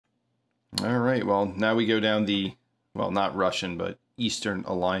All right, well, now we go down the, well, not Russian, but Eastern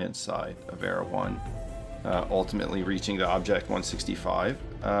Alliance side of Era 1, ultimately reaching the Object 165.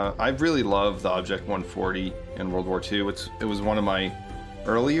 I really love the Object 140 in World War II. It was one of my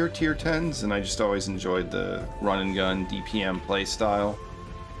earlier tier 10s, and I just always enjoyed the run and gun DPM play style.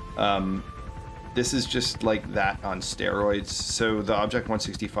 This is just like that on steroids. So the Object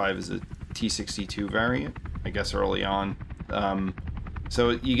 165 is a T62 variant, I guess early on.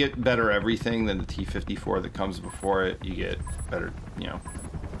 So you get better everything than the T54 that comes before it. You get better, you know,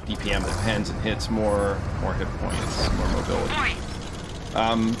 DPM that pens and hits more hit points, more mobility.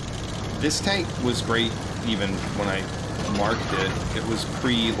 This tank was great even when I marked it. It was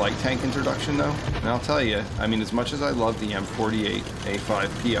pre-light tank introduction though. And I'll tell you, I mean, as much as I love the M48 A5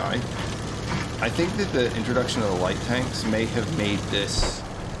 PI, I think that the introduction of the light tanks may have made this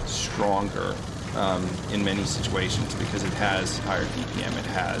stronger in many situations because it has higher DPM, it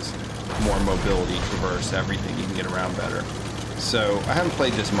has more mobility, traverse, everything. You can get around better. So I haven't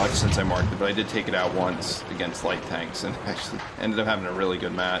played this much since I marked it, but I did take it out once against light tanks and actually ended up having a really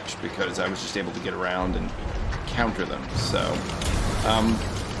good match because I was just able to get around and counter them. So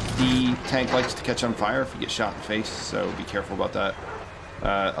the tank likes to catch on fire if you get shot in the face, so be careful about that.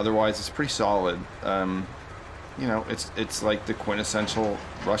 Otherwise, it's pretty solid. You know, it's like the quintessential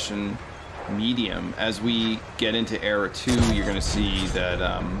Russian medium. As we get into Era 2, you're going to see that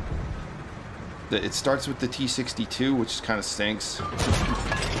it starts with the T62, which kind of stinks,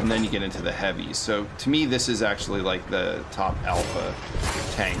 and then you get into the heavies. So to me, this is actually like the top alpha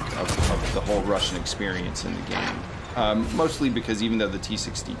tank of the whole Russian experience in the game. Mostly because even though the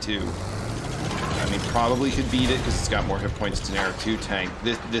T62, I mean, probably could beat it because it's got more hit points than an Era 2 tank,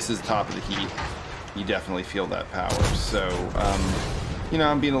 this is top of the heap. You definitely feel that power. So, you know,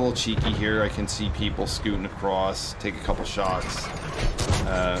 I'm being a little cheeky here. I can see people scooting across, take a couple shots.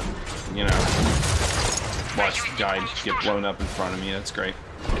 You know, watch the guy get blown up in front of me. That's great.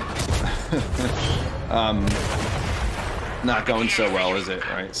 Not going so well, is it?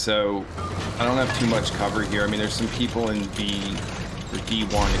 Right. So I don't have too much cover here. I mean, there's some people in B or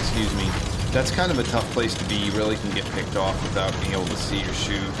D1, excuse me. That's kind of a tough place to be. You really can get picked off without being able to see or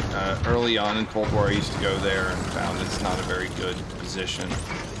shoot. Early on in Cold War, I used to go there and found it's not a very good position.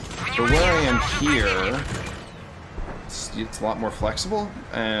 But where I am here, it's a lot more flexible,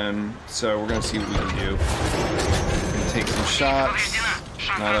 and so we're going to see what we can do. We're going to take some shots.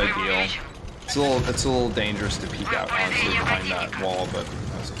 Not ideal. It's a little dangerous to peek out onto behind that wall, but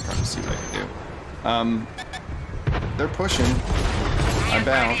I was trying to see what I can do. They're pushing. I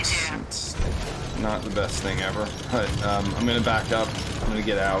bounce. It's not the best thing ever, but I'm going to back up. I'm going to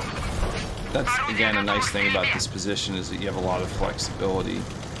get out. That's, again, a nice thing about this position is that you have a lot of flexibility.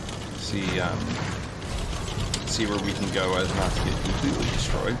 See where we can go as not to get completely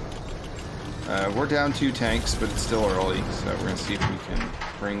destroyed. We're down 2 tanks, but it's still early, so we're going to see if we can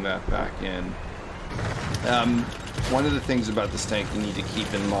bring that back in. One of the things about this tank you need to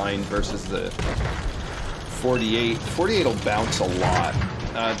keep in mind versus the 48 will bounce a lot.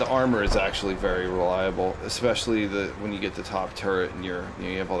 The armor is actually very reliable, especially when you get the top turret and you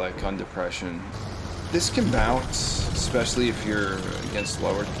have all that gun depression. This can bounce, especially if you're against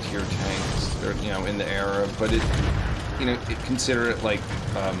lower tier tanks or, you know, in the era, but it, you know, consider it like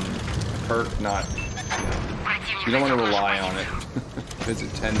a perk, not, you don't want to rely on it because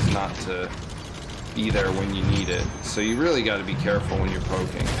it tends not to be there when you need it. So you really got to be careful when you're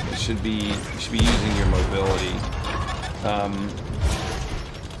poking. You should be using your mobility.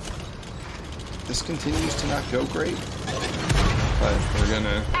 This continues to not go great, but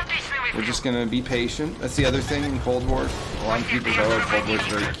we're just gonna be patient. That's the other thing in Cold War. A lot of people go, oh, Cold War's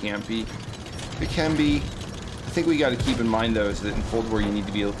very campy. It can be. I think we got to keep in mind though is that in Cold War you need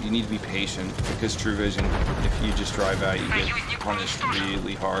to be patient because True Vision, if you just drive out, you get punished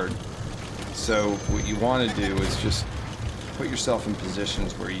really hard. So what you want to do is just put yourself in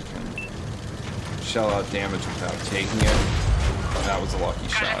positions where you can shell out damage without taking it. That was a lucky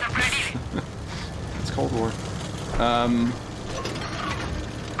shot. It's Cold War.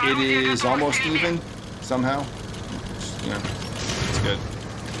 It is almost even somehow. You know, it's good.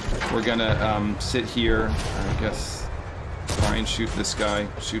 We're gonna sit here. I guess try and shoot this guy.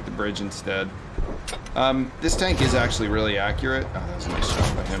 Shoot the bridge instead. This tank is actually really accurate. Oh, that was a nice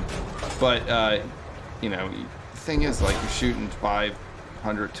shot by him. But you know, the thing is, like, you're shooting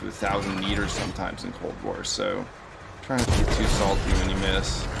 500 to 1,000 meters sometimes in Cold War. So try not to get too salty when you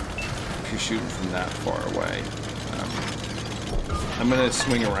miss. If you're shooting from that far away. I'm gonna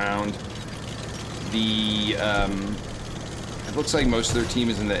swing around. It looks like most of their team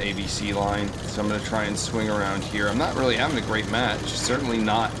is in the ABC line, so I'm gonna try and swing around here. I'm not really having a great match. Certainly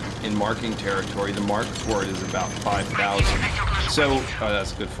not in marking territory. The mark for it is about 5,000. So, oh,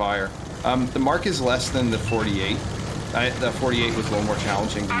 that's a good fire. The mark is less than the 48. The 48 was a little more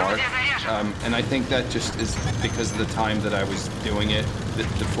challenging to mark, and I think that just is because of the time that I was doing it.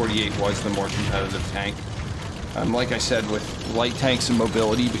 The 48 was the more competitive tank. Like I said, with light tanks and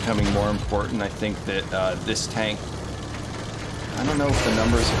mobility becoming more important, I think that this tank, I don't know if the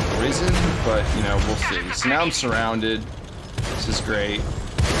numbers have risen, but, you know, we'll see. So now I'm surrounded. This is great.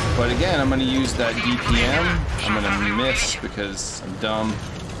 But again, I'm going to use that DPM. I'm going to miss because I'm dumb.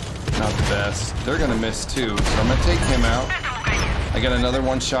 Not the best. They're going to miss too, so I'm going to take him out. I got another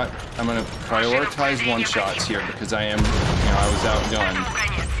one shot. I'm going to prioritize one shots here because I am, you know, I was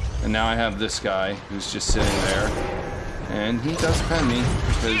outgunned. And now I have this guy who's just sitting there. And he does pen me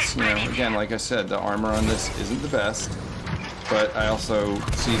because, you know, again, like I said, the armor on this isn't the best. But I also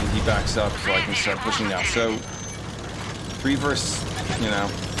see that he backs up so I can start pushing now. So, 3 versus, you know,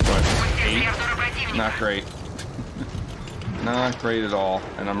 what, 8? Not great. Not great at all.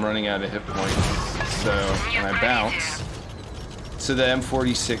 And I'm running out of hit points. So, and I bounce. So the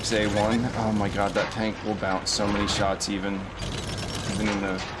M46A1, oh my god, that tank will bounce so many shots even in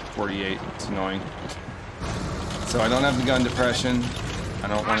the 48. It's annoying. So I don't have the gun depression. I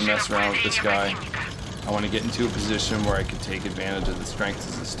don't want to mess around with this guy. I want to get into a position where I can take advantage of the strengths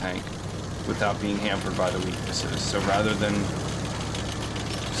of this tank without being hampered by the weaknesses. So rather than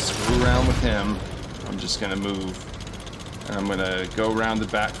screw around with him, I'm just going to move. And I'm going to go around the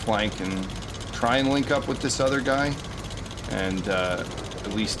back flank and try and link up with this other guy. And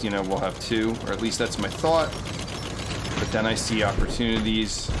at least, you know, we'll have 2, or at least that's my thought. But then I see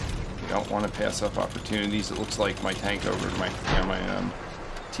opportunities. You don't want to pass up opportunities. It looks like my tank over, my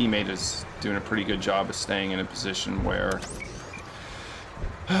teammate is doing a pretty good job of staying in a position where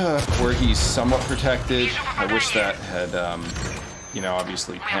he's somewhat protected. I wish that had, you know,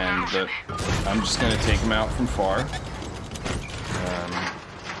 obviously penned, but I'm just going to take him out from far.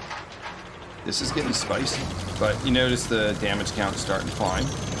 This is getting spicy, but you notice the damage count starting to climb,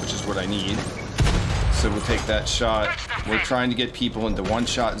 which is what I need. So we'll take that shot. We're trying to get people into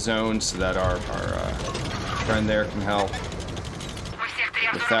one-shot zones so that our friend there can help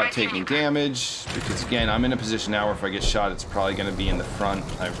without taking damage, because again, I'm in a position now where if I get shot, it's probably going to be in the front.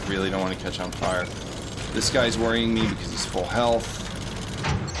 I really don't want to catch on fire. This guy's worrying me because he's full health,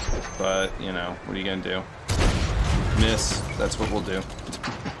 but, you know, what are you going to do? Miss. That's what we'll do.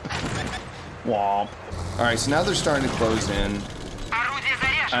 Womp. Alright, so now they're starting to close in.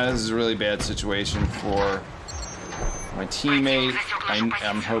 This is a really bad situation for my teammate.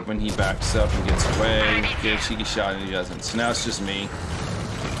 I'm hoping he backs up and gets away. Get a cheeky shot and he doesn't. So now it's just me.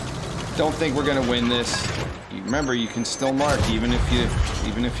 Don't think we're gonna win this. Remember, you can still mark even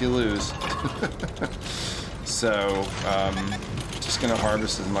if you lose. So just gonna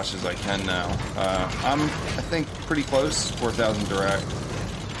harvest as much as I can now. I think pretty close. 4,000 direct.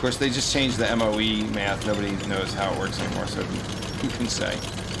 Of course, they just changed the MOE math. Nobody knows how it works anymore, so who can say?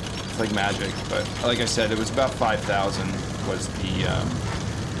 It's like magic. But like I said, it was about 5,000 was the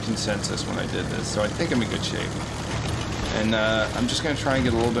consensus when I did this. So I think I'm in good shape. And I'm just going to try and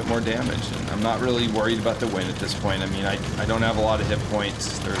get a little bit more damage. And I'm not really worried about the win at this point. I mean, I don't have a lot of hit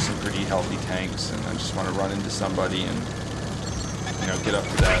points. There are some pretty healthy tanks, and I just want to run into somebody and, you know, get up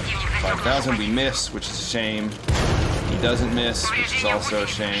to that 5,000. We miss, which is a shame. He doesn't miss, which is also a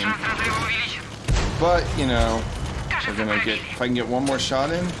shame. But, you know, we're going to get, if I can get one more shot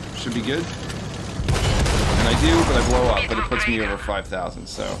in, should be good. And I do, but I blow up, but it puts me over 5,000,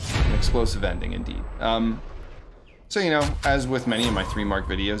 so an explosive ending indeed. So, you know, as with many of my 3-mark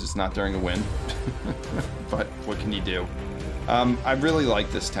videos, it's not during a win. But what can you do? I really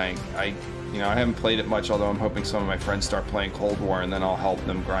like this tank. I haven't played it much, although I'm hoping some of my friends start playing Cold War, and then I'll help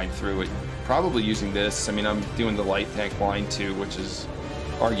them grind through it. Probably using this. I mean, I'm doing the light tank line too, which is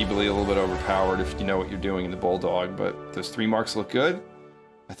arguably a little bit overpowered if you know what you're doing in the Bulldog, but those 3 marks look good.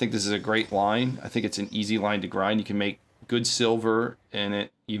 I think this is a great line. I think it's an easy line to grind. You can make good silver in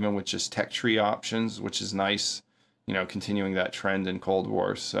it, even with just tech tree options, which is nice, you know, continuing that trend in Cold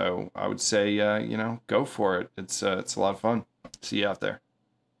War. So I would say, you know, go for it. It's a lot of fun. See you out there.